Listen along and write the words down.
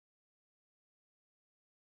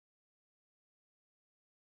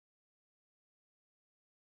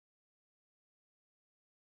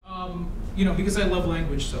You know, because I love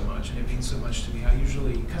language so much and it means so much to me, I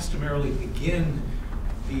usually customarily begin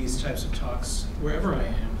these types of talks wherever I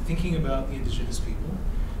am, thinking about the indigenous people.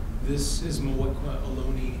 This is Mawakwa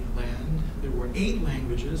Ohlone land. There were 8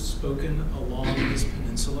 languages spoken along this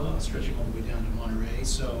peninsula, stretching all the way down to Monterey.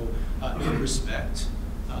 So, in respect,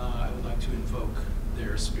 I would like to invoke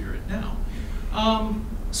their spirit now.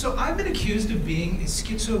 So I've been accused of being a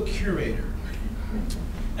schizo-curator.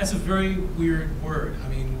 That's a very weird word. I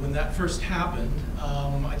mean, when that first happened,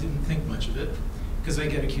 I didn't think much of it, because I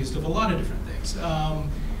get accused of a lot of different things.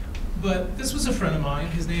 But this was a friend of mine.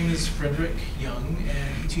 His name is Frederick Young,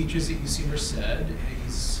 and he teaches at UC Merced.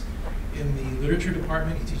 He's in the literature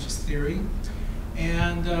department. He teaches theory.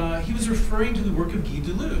 And he was referring to the work of Guy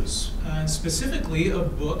Deleuze, and specifically a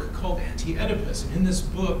book called Anti-Oedipus. And in this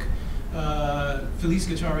book, Félix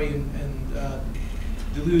Guattari and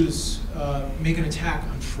Deleuze make an attack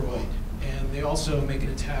on Freud, and they also make an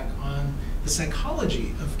attack on the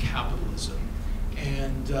psychology of capitalism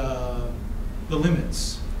and the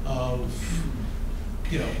limits of,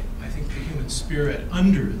 you know, I think the human spirit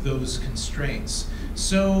under those constraints.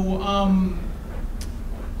 So,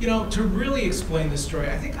 you know, to really explain this story,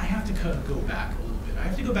 I think I have to kind of go back a little bit. I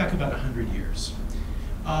have to go back about 100 years.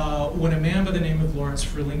 When a man by the name of Lawrence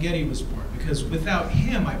Ferlinghetti was born, because without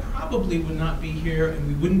him, I probably would not be here and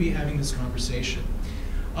we wouldn't be having this conversation.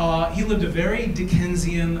 He lived a very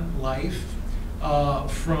Dickensian life,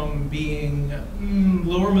 from being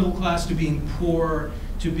lower middle class to being poor,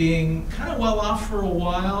 to being kind of well off for a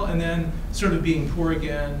while, and then sort of being poor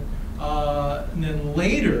again. And then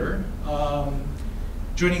later,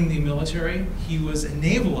 joining the military. He was a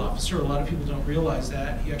naval officer. A lot of people don't realize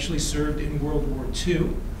that. He actually served in World War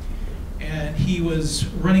II. And he was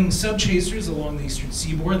running sub-chasers along the eastern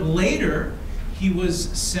seaboard. Later, he was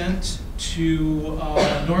sent to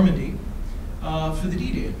Normandy for the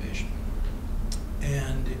D-Day invasion.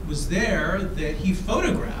 And it was there that he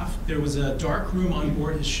photographed, there was a dark room on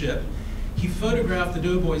board his ship. He photographed the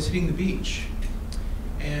doughboys hitting the beach.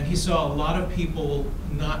 And he saw a lot of people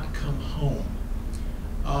not come home.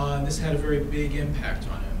 And this had a very big impact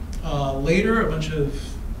on him. Later, a bunch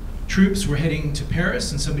of troops were heading to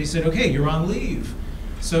Paris, and somebody said, okay, you're on leave.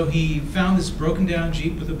 So he found this broken down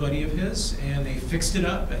Jeep with a buddy of his, and they fixed it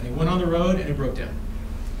up, and they went on the road, and it broke down.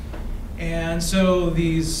 And so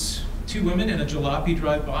these 2 women in a jalopy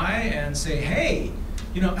drive by and say, hey,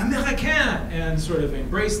 you know, Américain, and sort of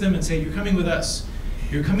embrace them and say, you're coming with us.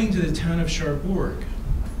 You're coming to the town of Cherbourg.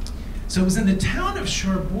 So it was in the town of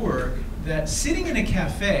Cherbourg that sitting in a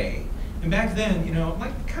cafe, and back then, you know,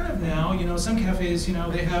 like kind of now, you know, some cafes, you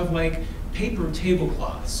know, they have like paper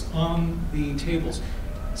tablecloths on the tables.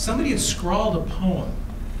 Somebody had scrawled a poem,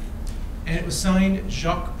 and it was signed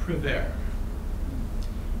Jacques Prévert.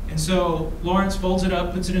 And so Lawrence folds it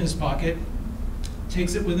up, puts it in his pocket,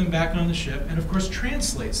 takes it with him back on the ship, and of course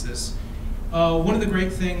translates this. One of the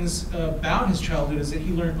great things about his childhood is that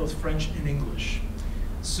he learned both French and English.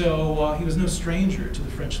 So he was no stranger to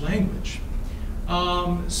the French language.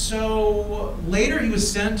 So later he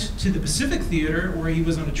was sent to the Pacific Theater, where he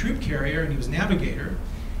was on a troop carrier and he was navigator,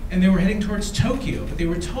 and they were heading towards Tokyo, but they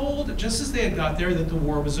were told just as they had got there that the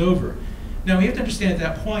war was over. Now you have to understand at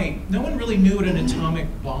that point, no one really knew what an atomic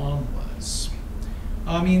bomb was.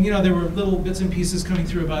 I mean, you know, there were little bits and pieces coming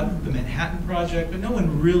through about the Manhattan Project, but no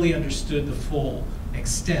one really understood the full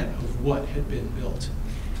extent of what had been built.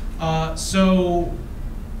 So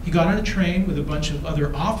he got on a train with a bunch of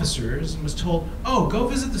other officers and was told, oh, go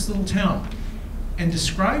visit this little town and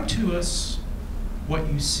describe to us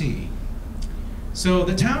what you see. So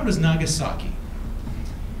the town was Nagasaki.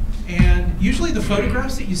 And usually the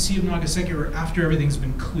photographs that you see of Nagasaki are after everything's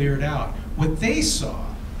been cleared out. What they saw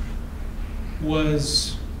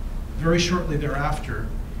was very shortly thereafter,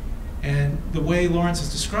 and the way Lawrence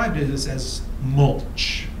has described it is as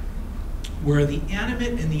mulch, where the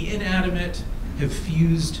animate and the inanimate have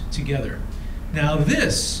fused together. Now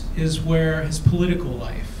this is where his political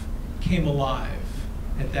life came alive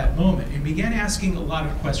at that moment and began asking a lot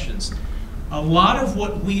of questions. A lot of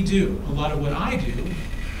what we do, a lot of what I do,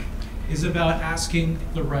 is about asking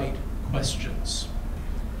the right questions.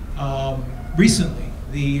 Recently,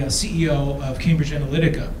 the CEO of Cambridge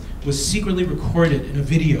Analytica was secretly recorded in a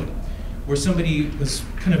video where somebody was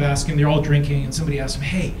kind of asking, they're all drinking, and somebody asked him,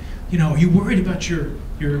 hey, you know, are you worried about your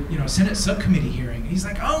Senate subcommittee hearing? And he's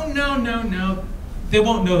like, oh, no, no, no. They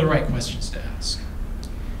won't know the right questions to ask.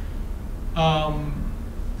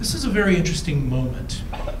 This is a very interesting moment,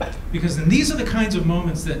 because then these are the kinds of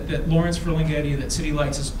moments that Lawrence Ferlinghetti, that City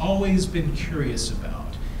Lights has always been curious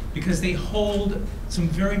about, because they hold some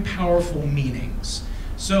very powerful meanings.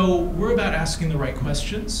 So we're about asking the right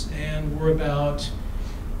questions, and we're about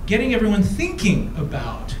getting everyone thinking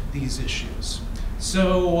about these issues.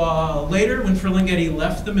 So later, when Ferlinghetti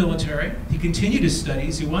left the military, he continued his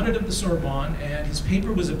studies. He wound up at the Sorbonne, and his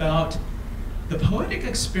paper was about the poetic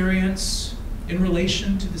experience in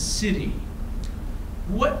relation to the city.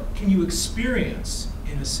 What can you experience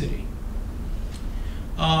in a city?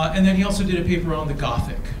 And then he also did a paper on the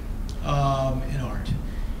Gothic in art.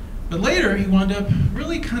 But later, he wound up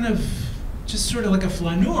really kind of just sort of like a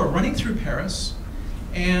flaneur, running through Paris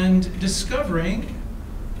and discovering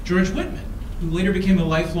George Whitman, who later became a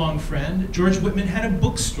lifelong friend. George Whitman had a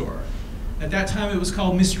bookstore. At that time, it was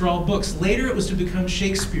called Mistral Books. Later, it was to become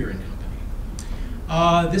Shakespeare and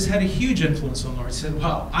Company. This had a huge influence on Lawrence. He said,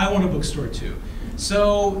 wow, I want a bookstore too.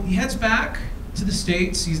 So he heads back to the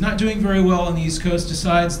States. He's not doing very well on the East Coast,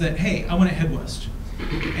 decides that, hey, I want to head west.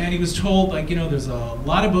 And he was told, like, you know, there's a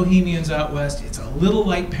lot of bohemians out west. It's a little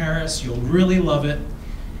like Paris. You'll really love it.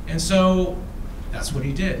 And so that's what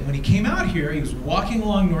he did. When he came out here, he was walking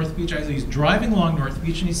along North Beach. Actually, he's driving along North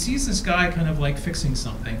Beach, and he sees this guy kind of like fixing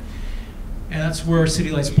something. And that's where City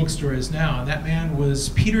Lights Bookstore is now. And that man was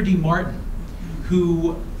Peter D. Martin,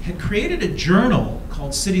 who had created a journal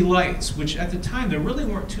called City Lights, which at the time, there really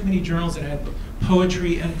weren't too many journals that had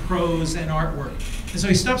poetry and prose and artwork. And so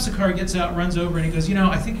he stops the car, gets out, runs over, and he goes, you know,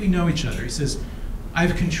 I think we know each other. He says,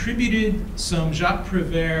 I've contributed some Jacques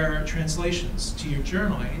Prévert translations to your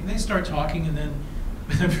journal. And they start talking, and then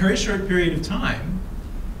within a very short period of time,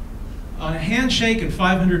 on a handshake and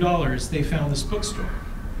 $500, they found this bookstore.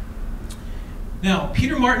 Now,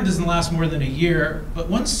 Peter Martin doesn't last more than a year, but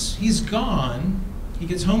once he's gone, he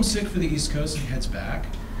gets homesick for the East Coast and heads back.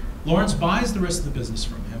 Lawrence buys the rest of the business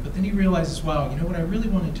from him, but then he realizes, wow, you know what I really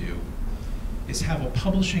want to do is have a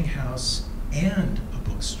publishing house and a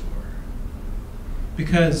bookstore.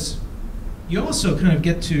 Because you also kind of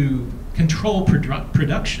get to control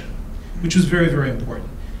production, which was very, very important.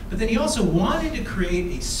 But then he also wanted to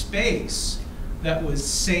create a space that was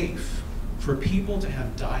safe for people to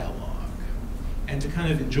have dialogue and to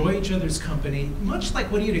kind of enjoy each other's company, much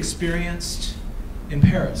like what he had experienced in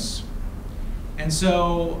Paris. And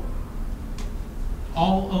so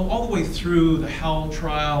all the way through the Howell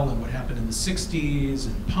trial and what happened in the 60s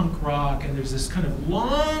and punk rock, and there's this kind of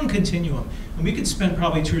long continuum. And we could spend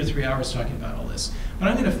probably 2 or 3 hours talking about all this. But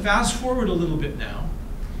I'm going to fast forward a little bit now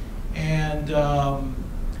and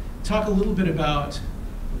talk a little bit about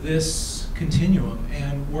this continuum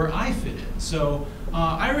and where I fit in. So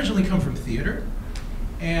I originally come from theater,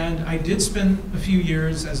 and I did spend a few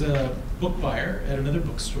years as a book buyer at another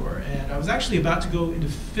bookstore, and I was actually about to go into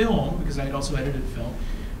film because I had also edited film.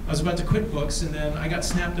 I was about to quit books, and then I got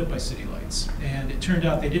snapped up by City Lights, and it turned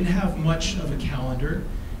out they didn't have much of a calendar,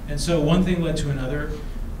 and so one thing led to another.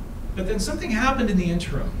 But then something happened in the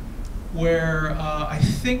interim where I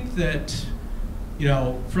think that, you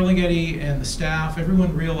know, Ferlinghetti and the staff,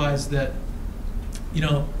 everyone realized that, you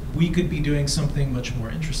know, we could be doing something much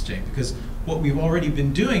more interesting, because what we've already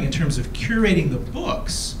been doing in terms of curating the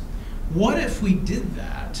books, what if we did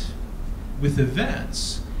that with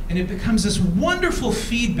events, and it becomes this wonderful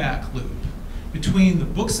feedback loop between the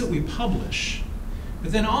books that we publish,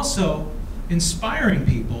 but then also inspiring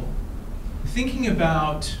people, thinking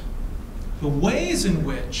about the ways in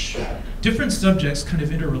which different subjects kind of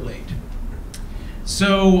interrelate.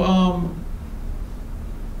 So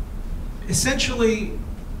essentially,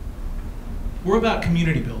 we're about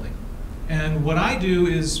community building. And what I do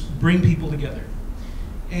is bring people together.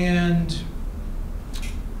 And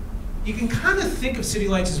you can kind of think of City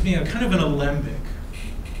Lights as being a kind of an alembic.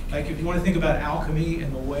 Like if you want to think about alchemy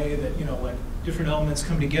and the way that, you know, like different elements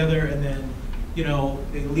come together and then, you know,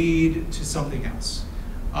 they lead to something else.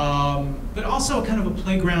 But also kind of a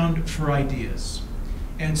playground for ideas.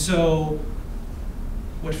 And so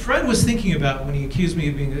what Fred was thinking about when he accused me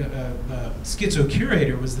of being a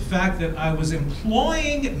schizo-curator was the fact that I was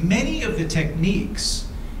employing many of the techniques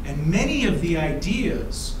and many of the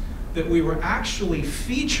ideas that we were actually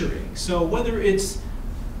featuring. So whether it's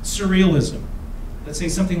surrealism, let's say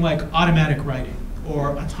something like automatic writing,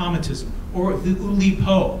 or automatism, or the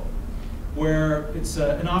Oulipo, where it's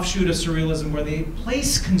an offshoot of surrealism where they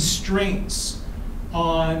place constraints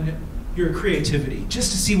on your creativity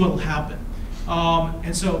just to see what will happen.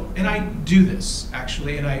 And I do this,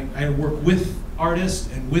 actually, and I work with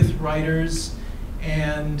artists and with writers,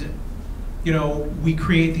 and, you know, we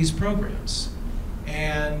create these programs.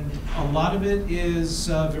 And a lot of it is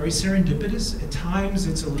very serendipitous. At times,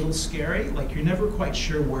 it's a little scary, like you're never quite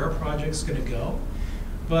sure where a project's gonna go.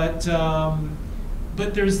 But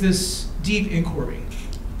there's this deep inquiry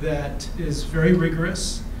that is very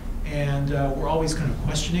rigorous, And we're always kind of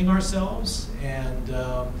questioning ourselves,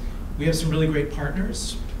 and we have some really great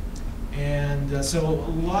partners. And so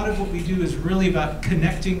a lot of what we do is really about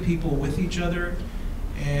connecting people with each other.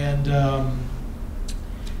 And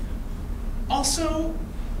also,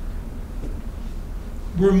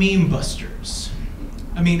 we're meme busters.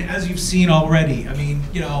 I mean, as you've seen already, I mean,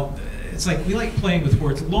 you know, it's like we like playing with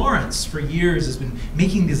words. Lawrence, for years, has been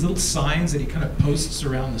making these little signs that he kind of posts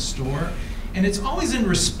around the store. And it's always in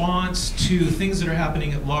response to things that are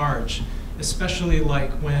happening at large, especially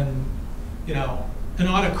like when, you know, an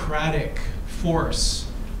autocratic force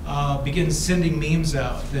begins sending memes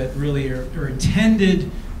out that really are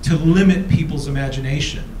intended to limit people's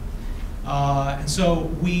imagination. And so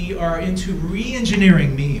we are into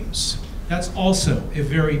re-engineering memes. That's also a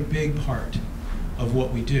very big part of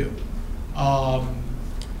what we do.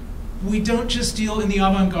 We don't just deal in the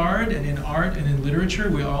avant-garde and in art and in literature.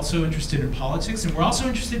 We're also interested in politics, and we're also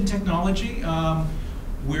interested in technology.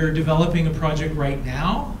 We're developing a project right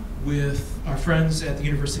now with our friends at the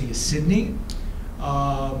University of Sydney.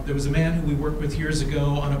 There was a man who we worked with years ago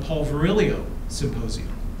on a Paul Virilio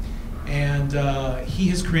symposium. And he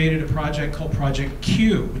has created a project called Project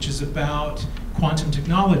Q, which is about quantum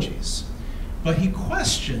technologies. But he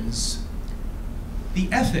questions the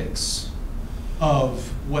ethics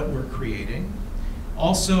of what we're creating.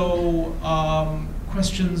 Also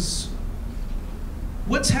questions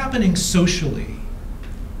what's happening socially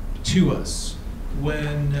to us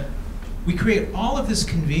when we create all of this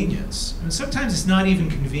convenience. And sometimes it's not even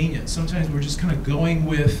convenient. Sometimes we're just kind of going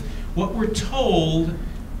with what we're told,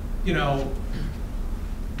 you know,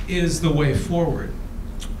 is the way forward.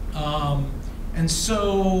 And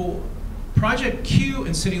so Project Q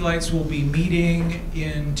and City Lights will be meeting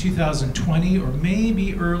in 2020 or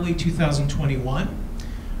maybe early 2021.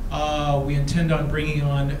 We intend on bringing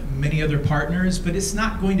on many other partners, but it's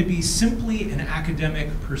not going to be simply an academic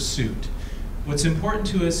pursuit. What's important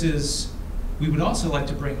to us is we would also like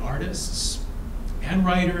to bring artists and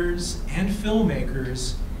writers and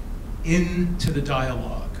filmmakers into the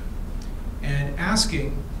dialogue and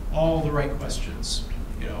asking all the right questions.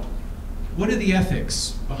 You know, what are the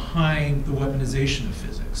ethics behind the weaponization of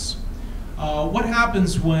physics? What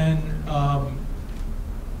happens when a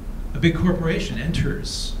big corporation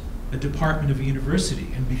enters a department of a university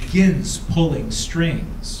and begins pulling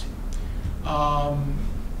strings?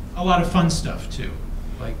 A lot of fun stuff too.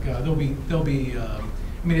 Like there'll be. I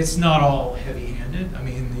mean, it's not all heavy-handed. I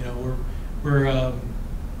mean, you know, we're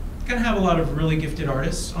gonna have a lot of really gifted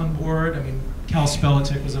artists on board. I mean, Cal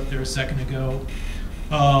Spelitic was up there a second ago.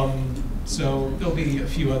 So there'll be a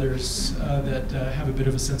few others that have a bit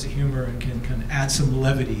of a sense of humor and can add some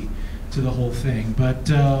levity to the whole thing. But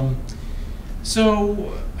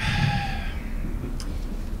so,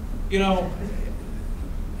 you know,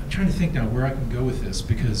 I'm trying to think now where I can go with this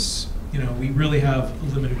because, you know, we really have a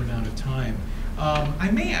limited amount of time.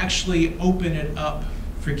 I may actually open it up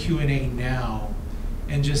for Q&A now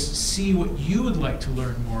and just see what you would like to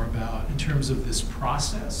learn more about in terms of this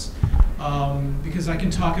process. Because I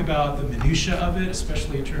can talk about the minutia of it,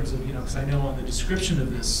 especially in terms of, you know, because I know on the description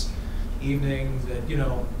of this evening that, you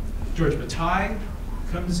know, George Bataille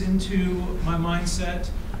comes into my mindset,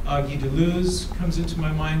 Guy Deleuze comes into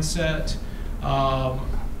my mindset,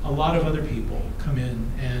 a lot of other people come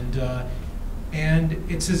in, and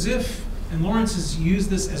it's as if, and Lawrence has used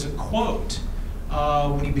this as a quote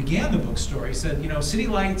when he began the bookstore. He said, you know, City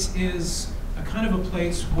Lights is a kind of a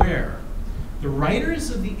place where the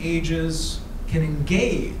writers of the ages can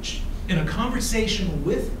engage in a conversation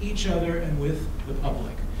with each other and with the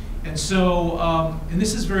public. And so, and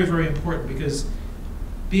this is very, very important because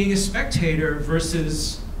being a spectator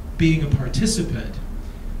versus being a participant,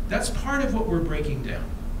 that's part of what we're breaking down.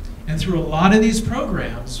 And through a lot of these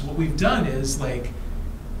programs, what we've done is like,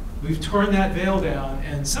 we've torn that veil down,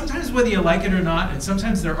 and sometimes whether you like it or not, and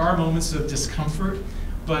sometimes there are moments of discomfort,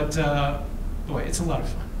 but boy, it's a lot of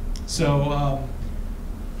fun. So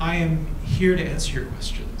I am here to answer your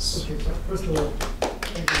questions. Okay, first of all,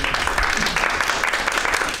 thank you.